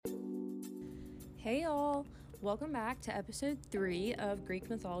Hey y'all! Welcome back to episode 3 of Greek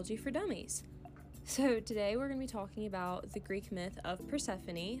Mythology for Dummies. So today we're going to be talking about the Greek myth of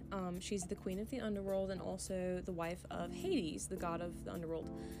Persephone. She's the queen of the underworld and also the wife of Hades, the god of the underworld.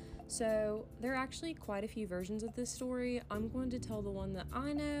 So there are actually quite a few versions of this story. I'm going to tell the one that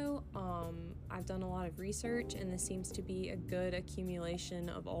I know. I've done a lot of research and this seems to be a good accumulation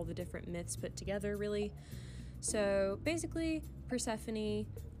of all the different myths put together, really. So basically, Persephone,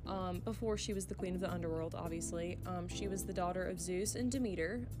 before she was the queen of the underworld, obviously, she was the daughter of Zeus and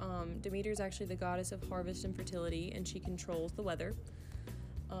Demeter. Demeter is actually the goddess of harvest and fertility, and she controls the weather.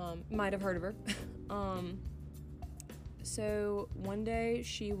 Might have heard of her. So one day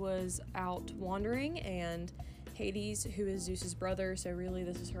she was out wandering, and Hades, who is Zeus's brother, so really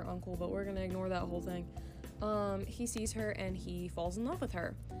this is her uncle, but we're gonna ignore that whole thing. He sees her and he falls in love with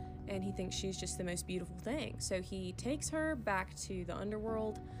her. And he thinks she's just the most beautiful thing. So he takes her back to the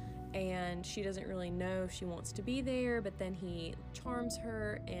underworld, and she doesn't really know if she wants to be there, but then he charms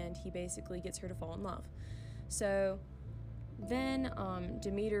her and he basically gets her to fall in love. So then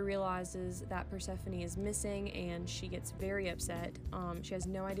Demeter realizes that Persephone is missing and she gets very upset. She has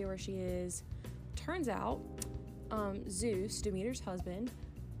no idea where she is. Turns out Zeus, Demeter's husband,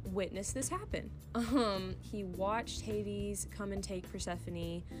 witnessed this happen. He watched Hades come and take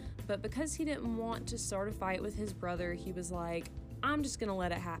Persephone, but because he didn't want to start a fight with his brother, he was like, I'm just gonna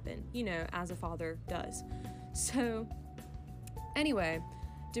let it happen, as a father does. So anyway,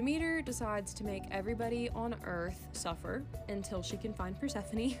 Demeter decides to make everybody on Earth suffer until she can find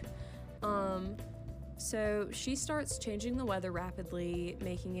Persephone. So she starts changing the weather rapidly,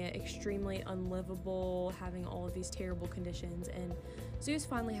 making it extremely unlivable, having all of these terrible conditions, and Zeus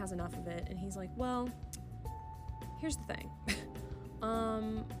finally has enough of it, and he's like, well, here's the thing.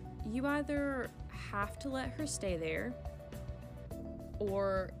 You either have to let her stay there,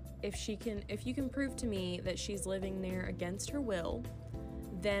 or if you can prove to me that she's living there against her will,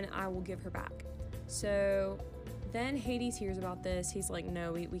 then I will give her back. So then Hades hears about this. He's like,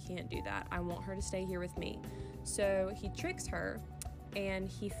 no, we can't do that. I want her to stay here with me. So he tricks her and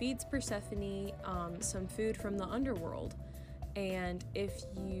he feeds Persephone some food from the underworld. And if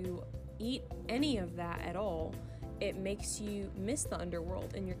you eat any of that at all, it makes you miss the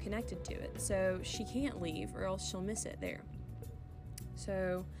underworld and you're connected to it. So she can't leave or else she'll miss it there.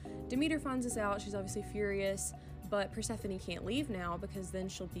 So Demeter finds this out. She's obviously furious, but Persephone can't leave now because then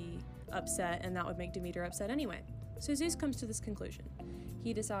she'll be upset and that would make Demeter upset anyway. So Zeus comes to this conclusion.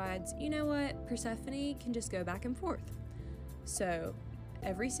 He decides, you know what, Persephone can just go back and forth. So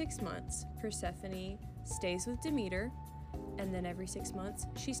every 6 months, Persephone stays with Demeter, and then every 6 months,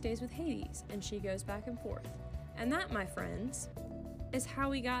 she stays with Hades, and she goes back and forth. And that, my friends, is how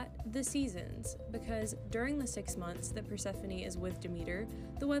we got the seasons, because during the 6 months that Persephone is with Demeter,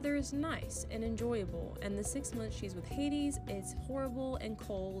 the weather is nice and enjoyable, and the 6 months she's with Hades, it's horrible and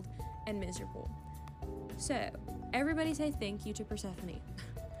cold and miserable. So, everybody say thank you to Persephone.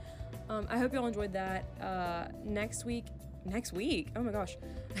 I hope y'all enjoyed that. Next week, oh my gosh,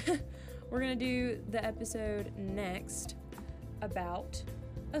 we're gonna do the episode next about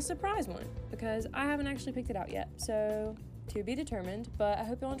a surprise one, because I haven't actually picked it out yet, so to be determined, but I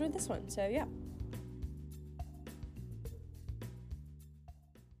hope y'all enjoyed this one, so yeah.